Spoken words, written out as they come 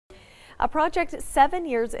A project 7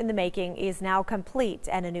 years in the making is now complete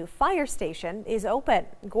and a new fire station is open.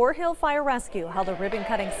 Gore Hill Fire Rescue held a ribbon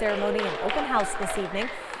cutting ceremony and open house this evening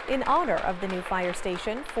in honor of the new fire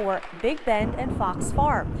station for Big Bend and Fox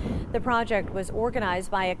Farm. The project was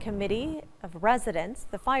organized by a committee of residents,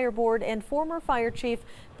 the fire board, and former Fire Chief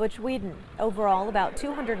Butch Weedon. Overall, about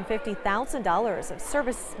 $250,000 of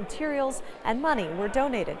service materials and money were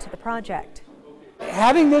donated to the project.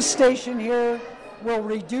 Having this station here will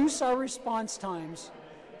reduce our response times.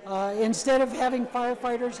 Instead of having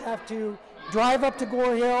firefighters have to drive up to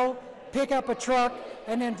Gore Hill, pick up a truck,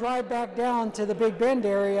 and then drive back down to the Big Bend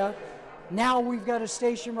area, now we've got a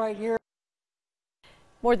station right here.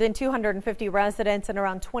 More than 250 residents and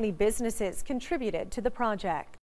around 20 businesses contributed to the project.